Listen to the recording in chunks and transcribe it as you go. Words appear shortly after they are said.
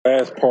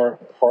Last part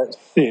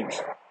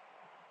 6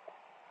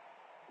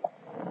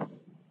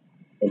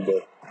 of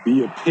the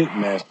Be a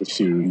Pitmaster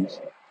series,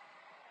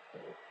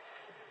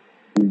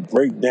 we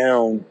break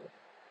down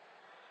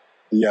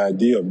the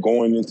idea of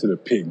going into the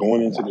pit,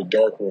 going into the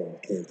dark room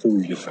to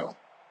improve yourself.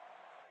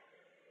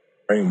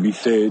 Right? And we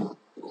said,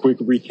 quick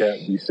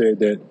recap, we said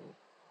that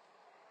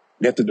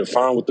you have to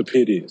define what the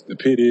pit is. The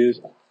pit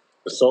is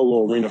the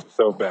solo arena for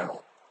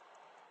self-battle.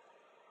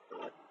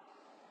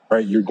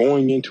 Right? You're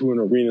going into an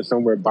arena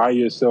somewhere by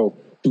yourself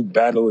to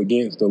battle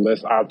against the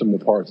less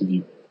optimal parts of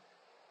you.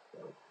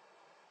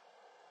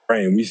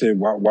 Right? And we said,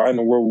 why in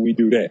the world would we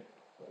do that?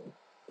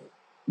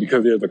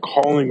 Because there's a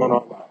calling on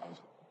our lives,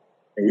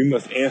 and we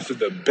must answer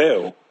the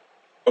bell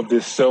of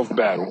this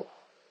self-battle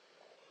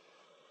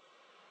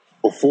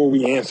before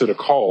we answer the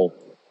call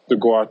to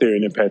go out there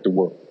and impact the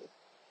world.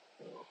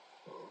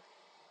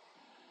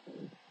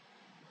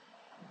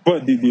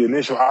 But the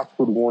initial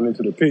obstacle to going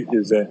into the pit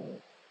is that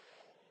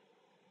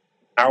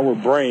our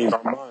brains,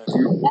 our minds,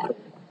 we're wired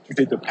to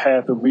take the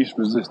path of least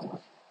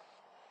resistance.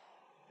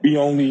 We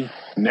only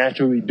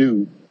naturally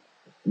do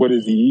what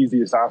is the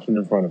easiest option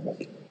in front of us.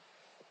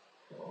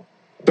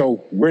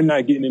 So we're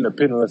not getting in the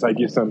pit unless I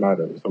get something out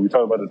of it. So we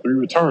talk about the 3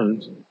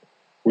 returns,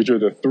 which are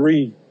the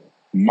 3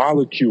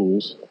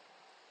 molecules,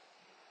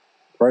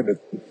 right?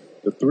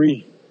 The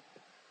 3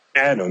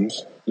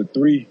 atoms, the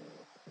 3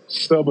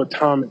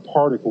 subatomic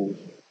particles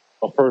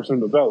of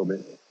personal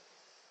development,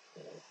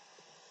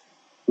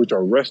 which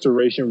are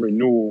restoration,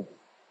 renewal,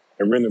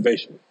 and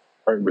renovation.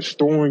 Right?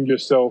 Restoring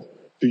yourself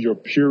to your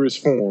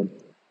purest form,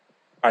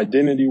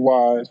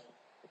 identity-wise,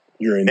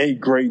 your innate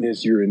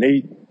greatness, your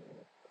innate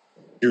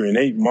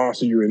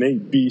monster, your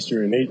innate beast,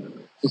 your innate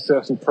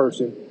successful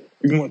person.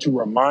 We want to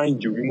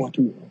remind you, we want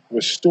to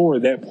restore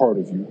that part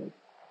of you.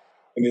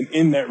 And then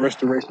in that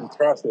restoration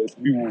process,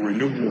 we will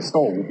renew your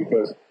soul,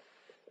 because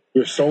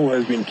your soul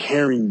has been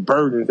carrying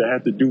burdens that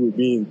have to do with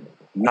being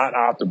not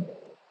optimal.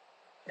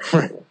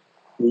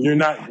 When you're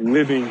not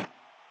living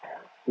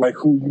like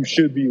who you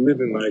should be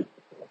living like,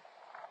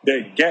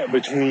 that gap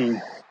between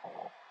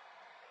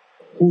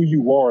who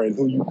you are and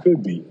who you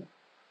could be,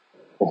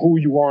 or who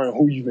you are and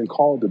who you've been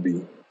called to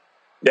be,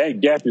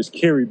 that gap is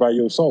carried by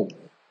your soul.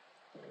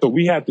 So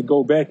we have to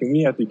go back and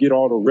we have to get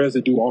all the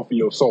residue off of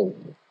your soul.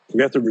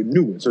 We have to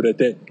renew it so that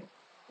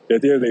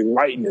there's a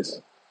lightness,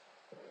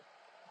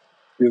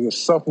 there's a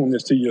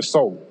suppleness to your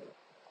soul.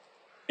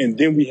 And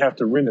then we have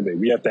to renovate.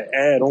 We have to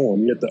add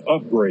on. We have to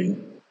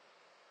upgrade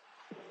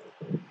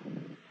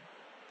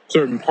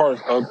certain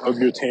parts of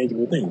your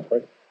tangible things,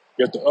 right?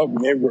 You have to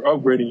upgrade. We're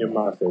upgrading your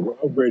mindset. We're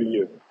upgrading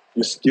your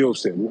skill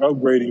set. We're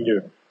upgrading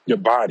your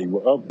body.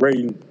 We're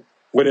upgrading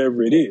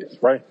whatever it is,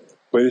 right?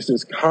 But it's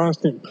this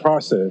constant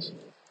process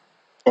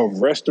of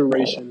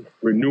restoration,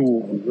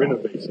 renewal, and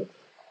renovation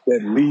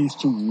that leads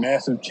to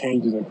massive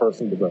changes in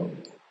personal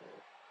development,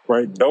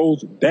 right?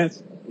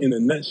 That's in a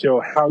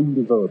nutshell how you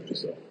develop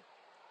yourself.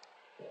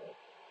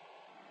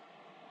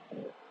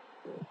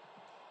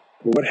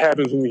 But what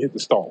happens when we hit the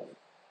stall?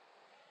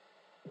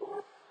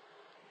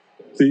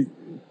 See,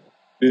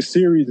 this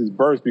series is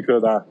birthed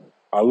because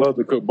I love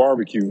to cook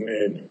barbecue,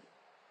 and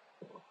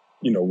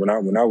when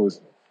I was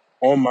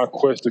on my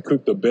quest to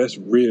cook the best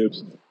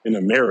ribs in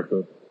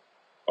America,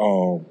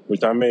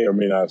 which I may or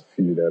may not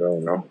feel that, I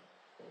don't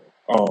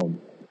know.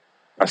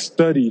 I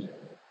studied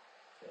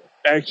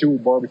actual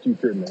barbecue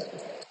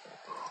pitmaster.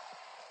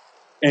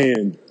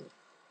 And,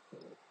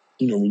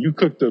 when you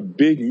cook the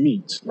big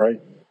meats,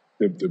 right,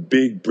 the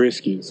big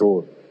briskets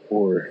or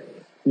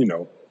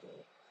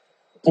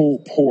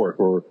pulled pork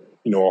or,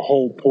 a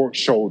whole pork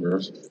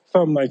shoulder,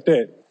 something like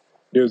that,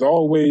 there's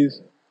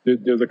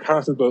a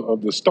concept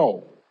of the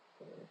stall.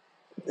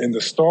 And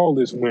the stall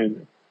is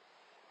when,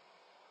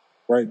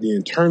 right, the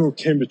internal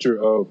temperature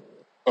of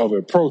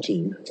a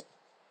protein,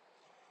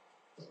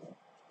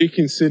 it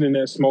can sit in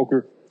that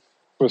smoker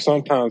for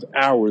sometimes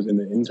hours and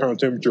the internal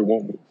temperature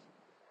won't move.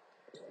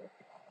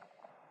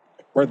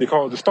 Right, they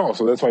call it the stall.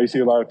 So that's why you see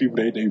a lot of people,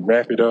 they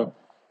wrap it up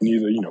in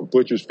either,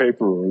 butcher's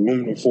paper or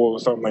aluminum foil or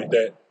something like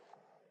that,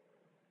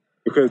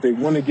 because they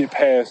want to get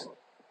past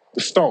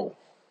the stall.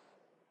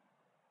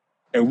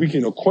 And we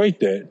can equate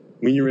that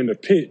when you're in the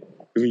pit,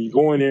 when you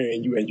go in there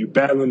and you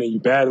battling and you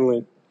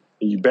battling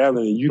and you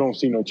battling and you don't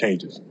see no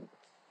changes.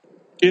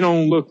 It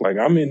don't look like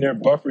I'm in there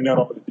buffering out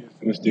all the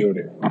distance and it's still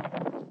there.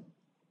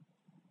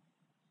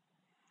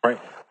 Right?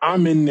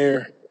 I'm in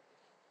there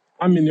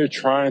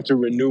trying to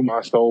renew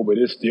my soul, but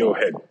it's still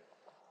heavy.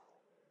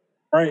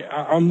 Right?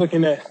 I'm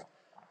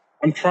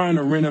trying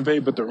to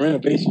renovate, but the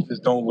renovation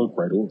just don't look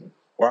right.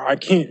 Or I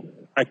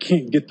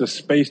can't get the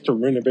space to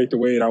renovate the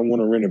way that I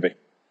want to renovate.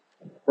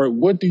 Right?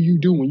 What do you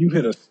do when you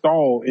hit a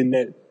stall in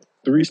that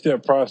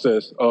 3-step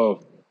process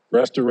of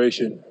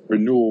restoration,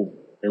 renewal,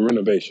 and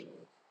renovation?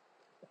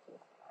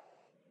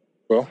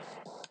 Well,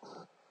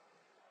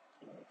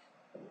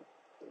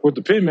 what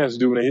the pitmasters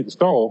do when they hit the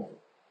stall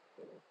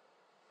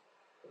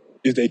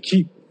is they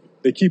keep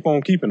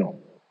on keeping on.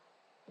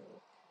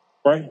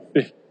 Right?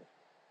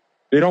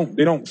 They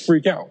don't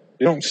freak out.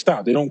 They don't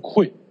stop. They don't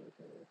quit.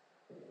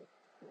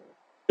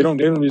 They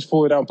don't just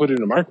pull it out and put it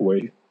in the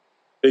microwave.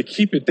 They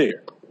keep it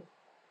there.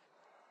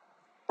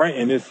 Right?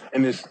 And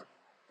it's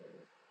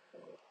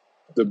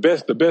the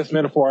best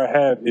metaphor I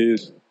have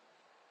is,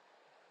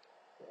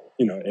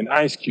 an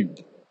ice cube.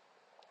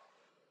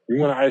 You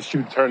want an ice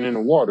cube to turn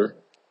into water.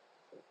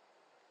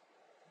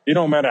 It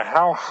don't matter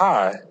how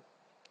high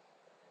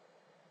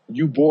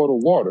you boil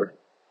the water,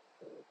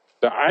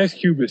 the ice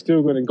cube is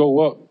still going to go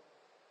up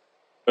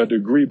a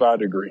degree by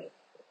degree.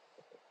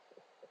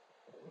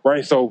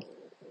 Right? So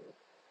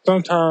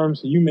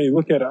sometimes you may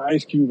look at an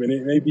ice cube and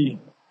it may be,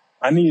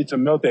 I need it to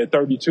melt at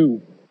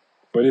 32,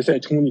 but it's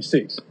at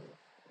 26.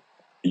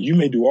 You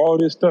may do all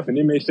this stuff and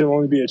it may still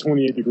only be at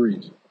 28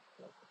 degrees.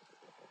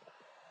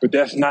 But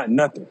that's not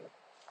nothing.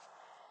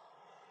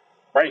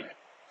 Right?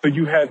 So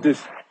you have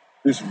this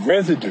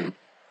residue.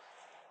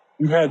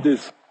 You have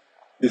this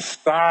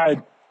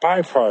side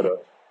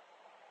byproduct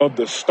of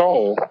the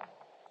stall,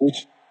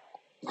 which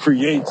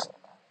creates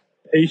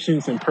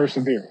patience and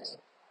perseverance.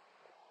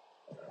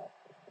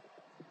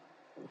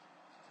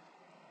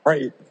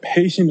 Right?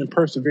 Patience and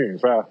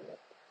perseverance. I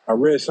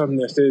read something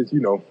that says,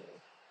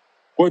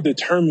 what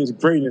determines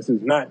greatness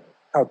is not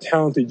how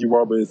talented you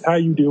are, but it's how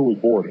you deal with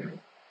boredom.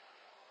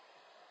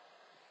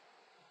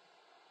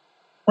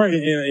 Right,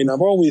 and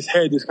I've always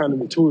had this kind of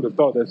intuitive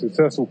thought that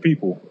successful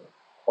people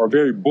are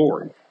very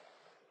boring.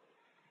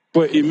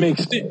 But it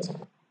makes sense.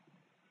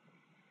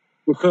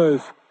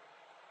 Because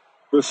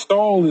the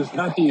stall is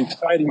not the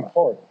exciting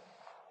part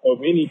of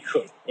any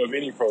cook, of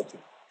any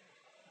protein.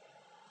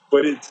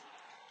 But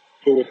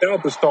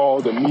without the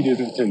stall, the meat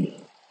isn't tender.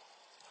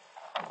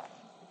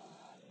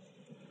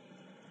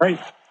 Right?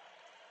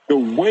 The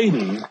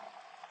waiting,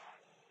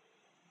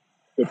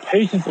 the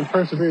patience and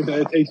perseverance that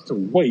it takes to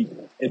wait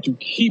and to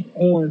keep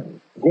on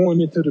going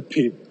into the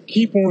pit,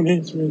 keep on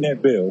answering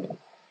that bell,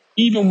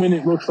 even when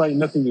it looks like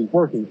nothing is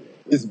working,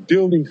 is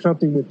building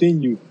something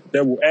within you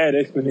that will add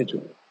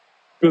exponentially.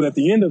 Because at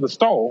the end of the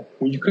stall,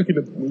 when you're cooking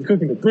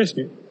the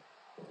brisket,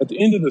 at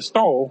the end of the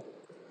stall,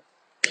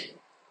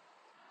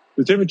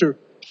 the temperature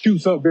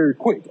shoots up very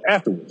quick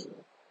afterwards.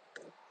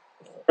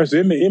 Right, so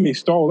it may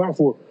stall out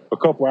for a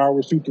couple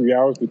hours, 2-3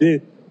 hours, but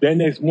then that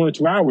next 1 or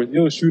 2 hours,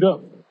 it'll shoot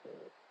up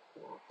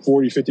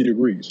 40, 50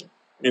 degrees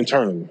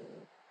internally.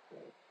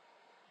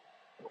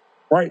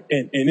 Right?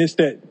 And it's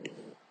that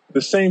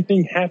the same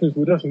thing happens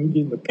with us when we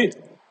get in the pit.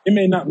 It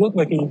may not look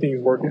like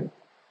anything's working.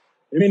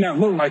 It may not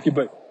look like it,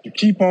 but you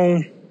keep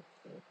on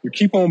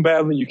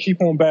battling, you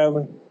keep on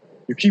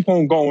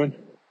going,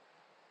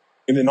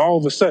 and then all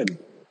of a sudden,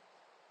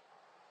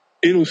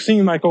 it'll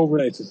seem like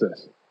overnight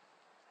success.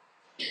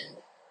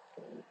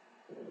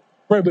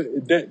 Right, but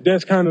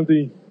that's kind of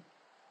the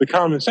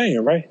common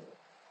saying, right?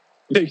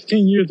 It takes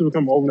 10 years to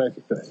become overnight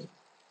success.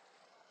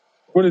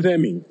 What does that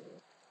mean?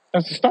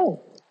 That's a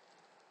stall.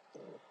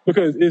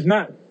 Because it's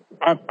not,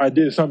 I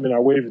did something, I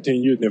waited for 10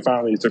 years, and then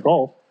finally it took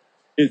off.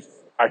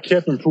 I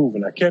kept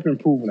improving. I kept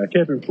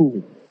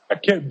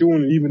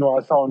doing it even though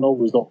I saw no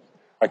results.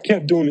 I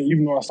kept doing it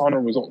even though I saw no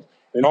results.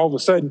 And all of a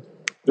sudden,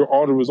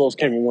 all the results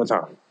came in one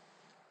time.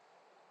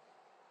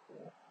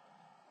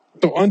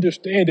 So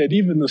understand that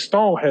even the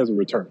stall has a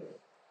return.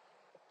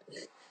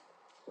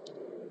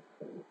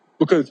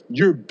 Because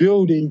you're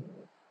building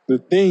the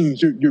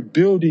things, you're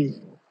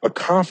building a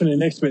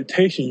confident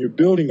expectation, you're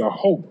building a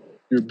hope,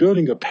 you're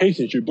building a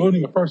patience, you're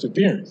building a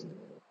perseverance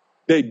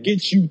that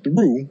gets you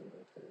through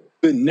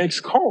the next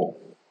call.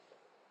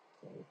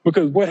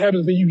 Because what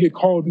happens when you get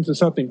called into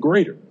something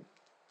greater?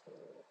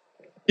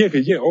 Okay,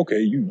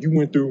 you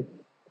went through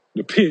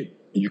the pit,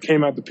 and you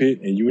came out the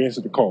pit, and you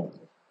answered the call.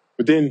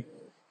 But then,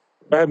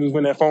 what happens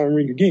when that phone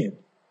rings again?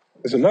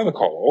 It's another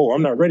call. Oh,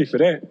 I'm not ready for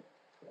that.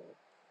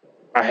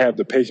 I have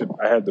the patience,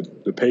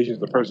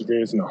 the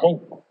perseverance, and the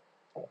hope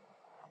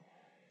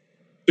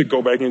to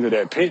go back into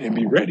that pit and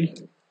be ready.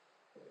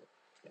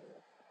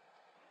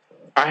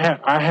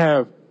 I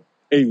have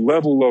a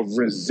level of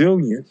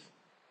resilience,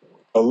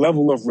 a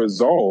level of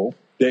resolve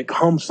that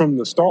comes from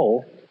the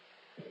stall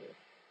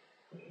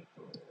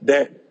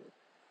that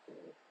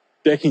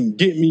can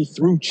get me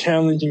through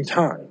challenging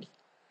times.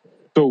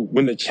 So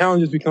when the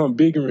challenges become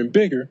bigger and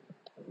bigger,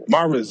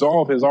 my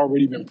resolve has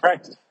already been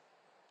practiced.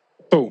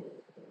 So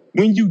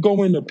when you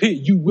go in the pit,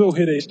 you will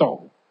hit a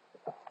stall.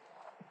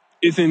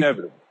 It's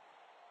inevitable.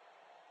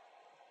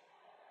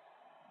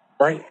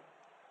 Right?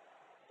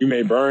 You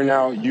may burn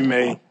out, you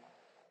may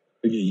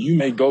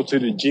go to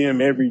the gym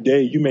every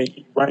day, you may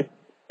eat right,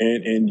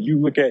 and you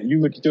look at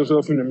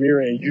yourself in the mirror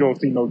and you don't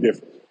see no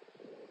difference.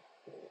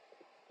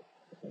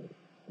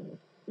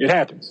 It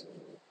happens.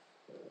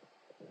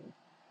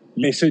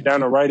 You may sit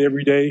down and write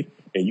every day,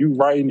 and you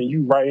writing,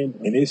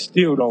 and it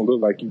still don't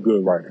look like you're a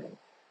good writer.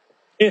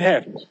 It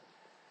happens.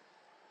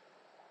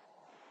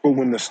 But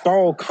when the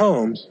stall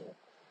comes,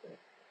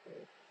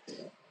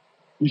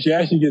 you should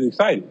actually get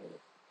excited.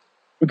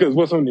 Because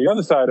what's on the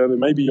other side of it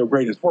may be your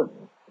greatest work.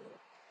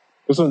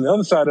 What's on the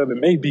other side of it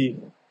may be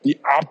the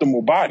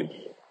optimal body.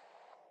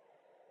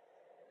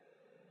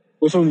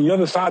 What's on the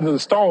other side of the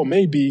stall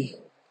may be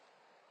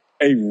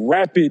a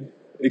rapid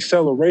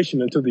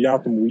acceleration into the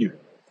optimal you.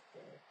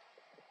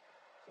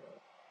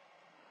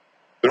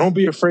 don't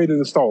be afraid of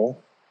the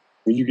stall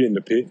when you get in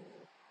the pit.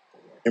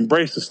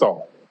 Embrace the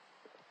stall.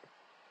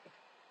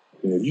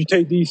 And if you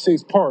take these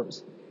 6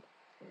 parts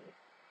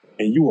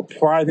and you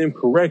apply them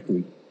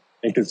correctly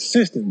and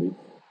consistently,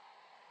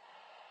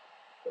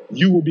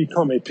 you will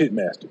become a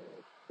pitmaster.